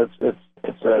wall. It's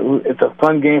It's a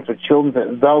fun game for children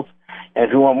and adults. And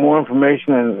if you want more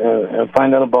information and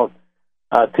find out about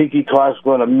Tiki Toss,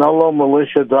 go to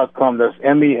mellowmilitia.com. That's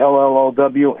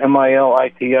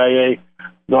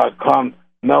MELLOWMILITIA.com.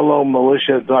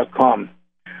 mellowmilitia.com.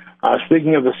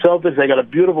 Speaking of the Celtics, I got a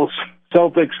beautiful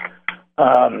Celtics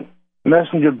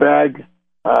messenger bag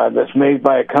that's made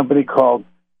by a company called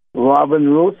Robin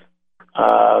Ruth.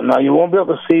 Now you won't be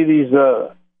able to see these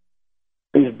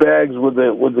bags with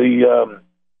the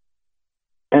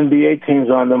NBA teams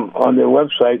on them on their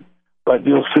website, but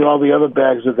you'll see all the other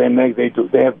bags that they make. They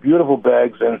have beautiful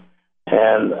bags, and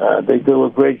they do a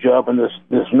great job. And this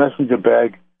messenger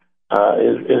bag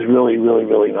is really, really,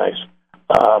 really nice.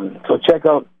 So check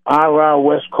out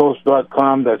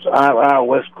rrwestcoast.com. That's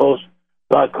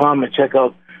rrwestcoast.com, and check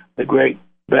out the great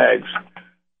bags.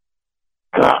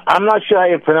 I'm not sure how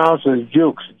you pronounce it.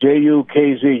 Jukes,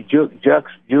 Jukz,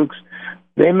 Jukes.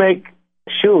 They make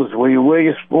shoes where you wear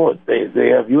your sport. They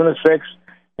have unisex,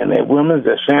 and they have women's.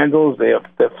 They're sandals. They have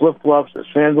their flip-flops. They're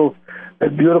sandals. They're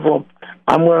beautiful.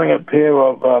 I'm wearing a pair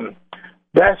of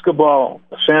basketball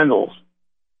sandals,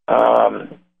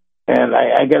 and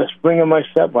I get a spring in my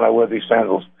step when I wear these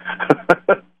sandals.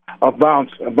 a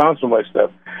bounce in my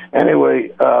step. Anyway,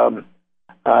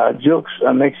 Jukes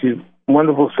makes these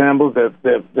wonderful sandals. They're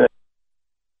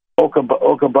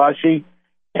okabashi,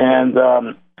 and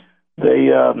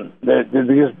they're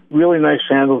just really nice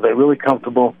sandals. They're really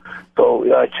comfortable. So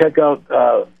check out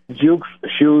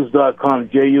jukzshoes.com,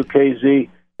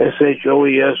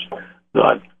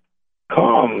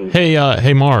 jukzshoes.com.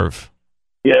 Hey, Marv.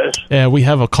 Yes? We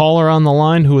have a caller on the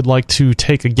line who would like to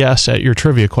take a guess at your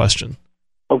trivia question.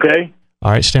 Okay.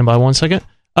 All right, stand by 1 second.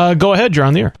 Go ahead, you're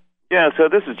on the air. Yeah, so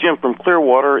this is Jim from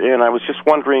Clearwater, and I was just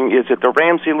wondering, is it the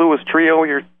Ramsey-Lewis trio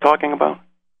you're talking about?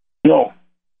 No.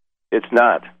 It's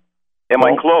not. Am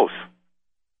I close?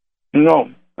 No.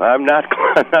 I'm not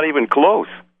even close.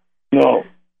 No.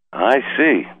 I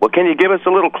see. Well, can you give us a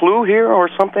little clue here or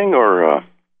something, or...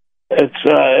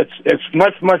 It's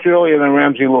much earlier than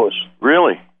Ramsey Lewis.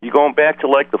 Really? You going back to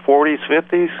like the 40s,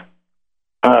 50s?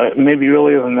 Maybe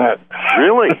earlier than that.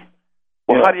 Really?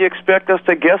 Well, Yeah. how do you expect us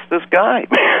to guess this guy?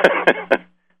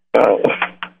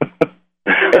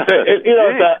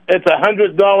 It's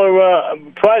 $100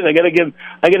 prize. I got to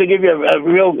give you a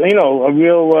real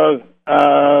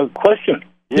question.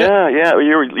 Yeah.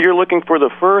 You're looking for the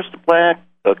first black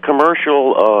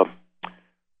commercial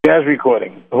jazz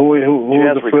recording. Who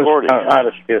jazz the recording first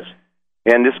artist is?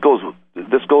 And this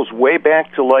goes way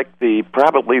back to like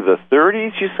probably the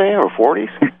 30s, you say, or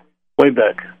 40s? Way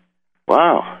back.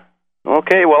 Wow.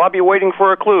 Okay, well, I'll be waiting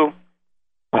for a clue.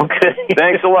 Okay.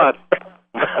 Thanks a lot.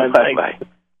 Bye.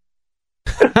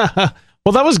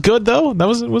 Well, that was good though. That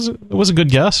was a good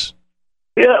guess.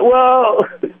 Yeah, well,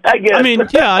 I guess. I mean,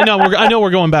 yeah, I know we're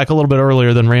going back a little bit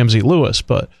earlier than Ramsey Lewis,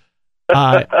 but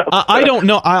I don't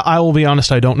know. I will be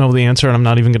honest. I don't know the answer, and I'm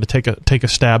not even going to take a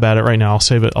stab at it right now. I'll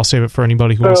save it for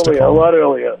anybody who wants to call. A lot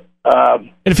earlier.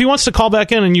 And if he wants to call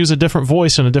back in and use a different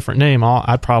voice and a different name,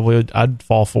 I'd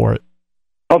fall for it.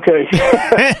 Okay.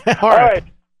 All right.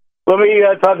 Let me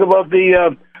talk about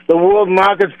the World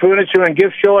Market Furniture and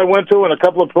Gift Show I went to, and a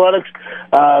couple of products.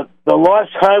 The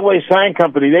Lost Highway Sign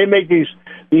Company. They make these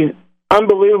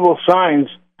unbelievable signs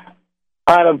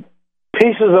out of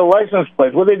pieces of license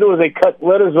plates. What they do is they cut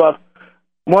letters off,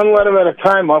 one letter at a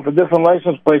time, off of different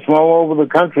license plates from all over the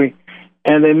country,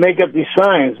 and they make up these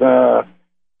signs.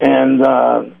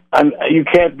 You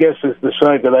can't guess the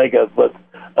sign that I got, but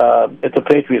it's a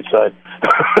Patriot sign.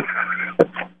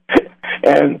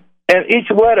 and each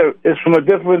letter is from a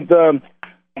different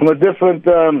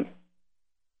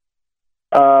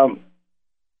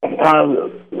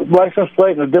license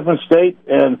plate in a different state,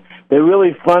 and they're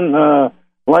really fun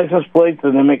license plates,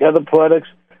 and they make other products.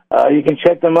 You can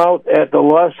check them out at the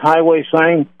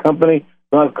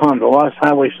LostHighwaySignCompany.com. The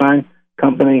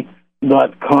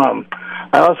LostHighwaySignCompany.com.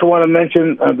 I also want to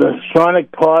mention the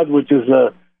Sonic Pod, which is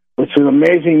an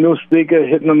amazing new speaker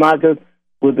hitting the market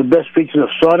with the best features of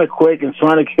Sonic Quake and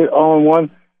Sonic Hit all in one.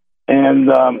 And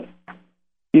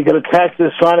you can attach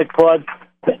this Sonic Pod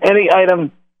to any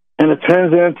item, and it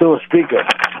turns it into a speaker.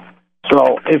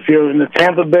 So if you're in the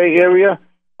Tampa Bay area,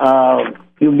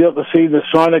 you'll be able to see the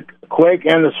Sonic Quake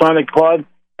and the Sonic Pod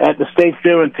at the State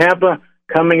Fair in Tampa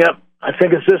coming up. I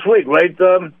think it's this week, right,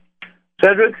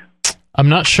 Cedric? I'm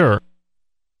not sure.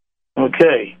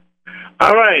 Okay.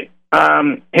 All right.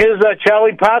 Here's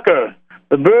Charlie Parker,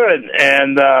 the bird,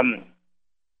 and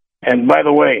by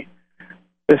the way,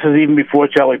 this is even before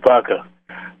Charlie Parker.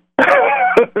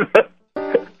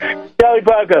 Charlie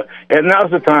Parker, and now's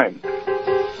the time.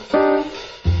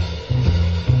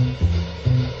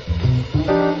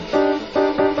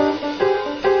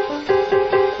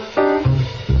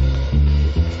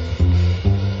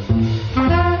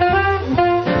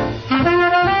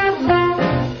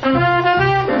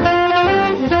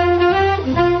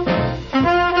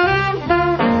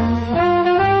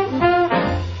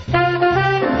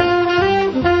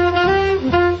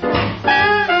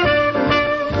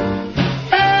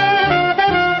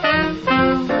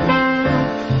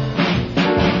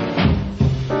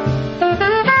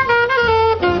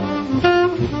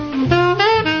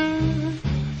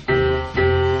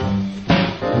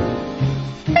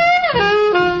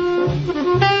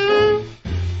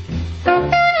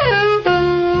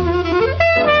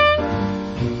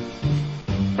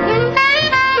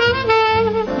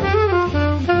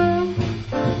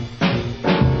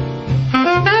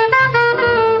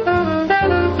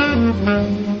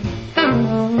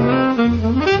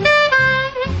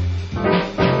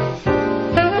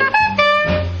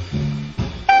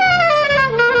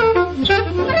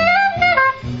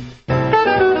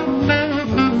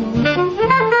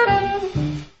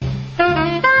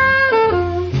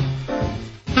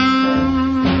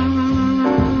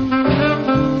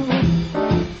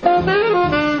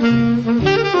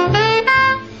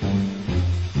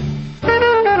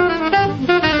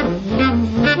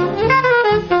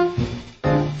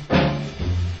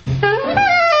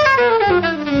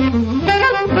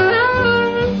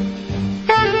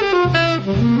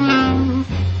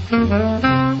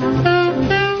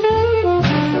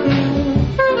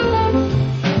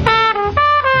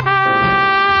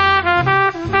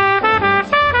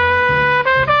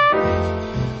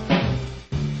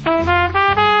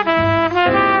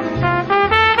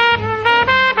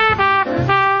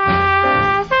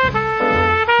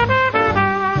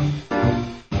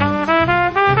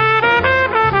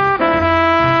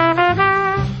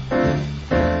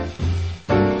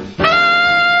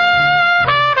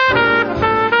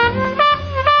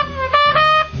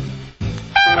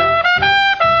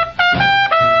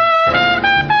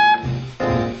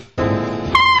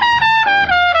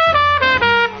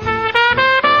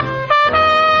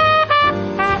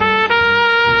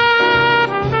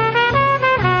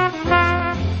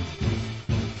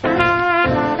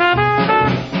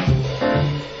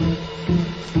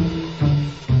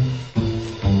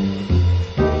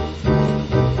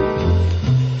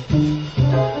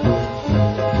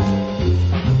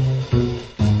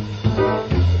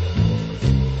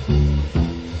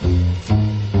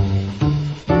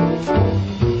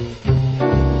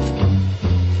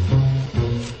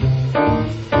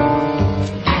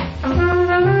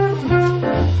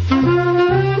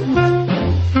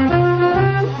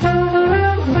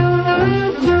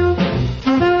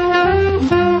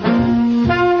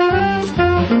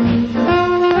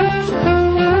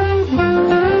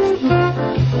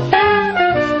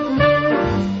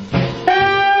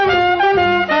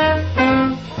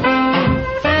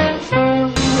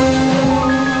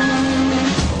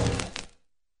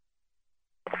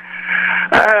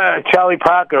 Charlie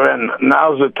Parker and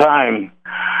Now's the Time.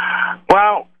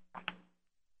 Well,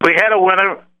 we had a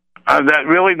winner that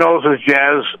really knows his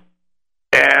jazz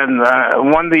and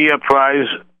won the prize.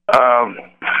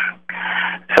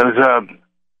 It was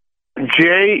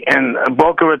Jay in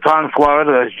Boca Raton,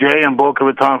 Florida. That's Jay in Boca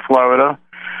Raton, Florida.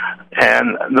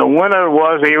 And the winner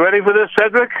was, are you ready for this,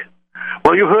 Cedric?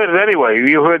 Well, you heard it anyway.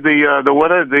 You heard the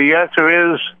winner. The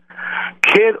answer is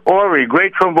Kid Ory,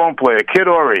 great trombone player. Kid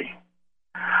Ory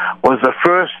was the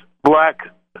first black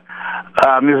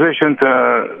musician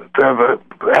to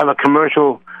have a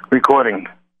commercial recording.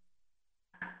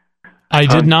 I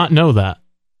did not know that.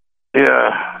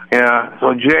 Yeah.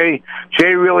 So Jay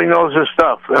really knows his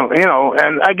stuff, you know.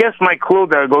 And I guess my clue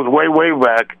there goes way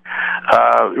back.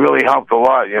 Really helped a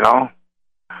lot, you know.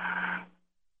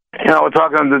 You know, we're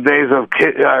talking the days of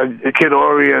Kid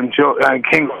Ory and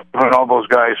King and all those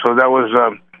guys. So that was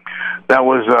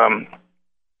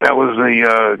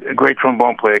the great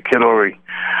trombone player, Kid Ory.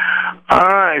 All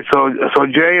right, so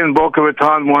Jay and Boca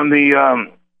Raton won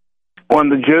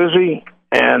the jersey,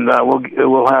 and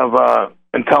we'll have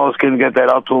and Tellus can get that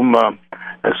out to him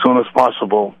as soon as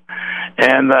possible.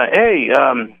 And hey,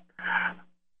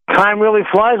 time really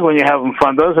flies when you're having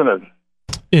fun, doesn't it?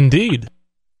 Indeed.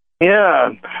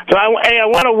 Yeah. So I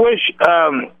want to wish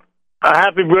a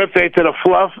happy birthday to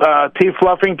the T.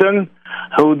 Fluffington,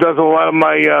 who does a lot of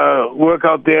my work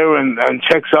out there and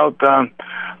checks out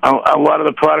a lot of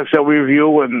the products that we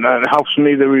review and helps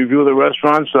me to review the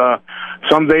restaurants.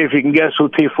 Someday, if you can guess who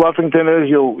T. Fluffington is,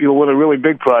 you'll win a really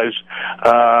big prize.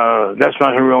 That's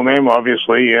not her real name,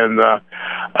 obviously, and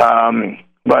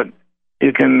but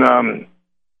you can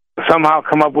somehow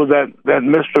come up with that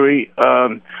mystery.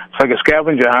 It's like a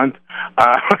scavenger hunt.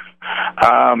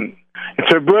 It's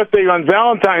her birthday on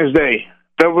Valentine's Day,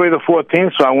 February the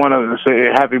 14th. So I want to say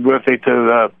happy birthday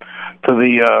to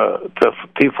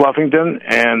T. Fluffington.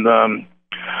 And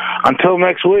until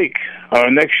next week, our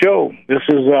next show. This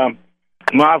is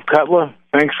Marv Cutler.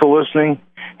 Thanks for listening.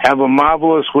 Have a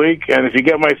marvelous week. And if you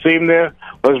get my theme there,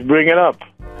 let's bring it up.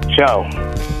 Ciao.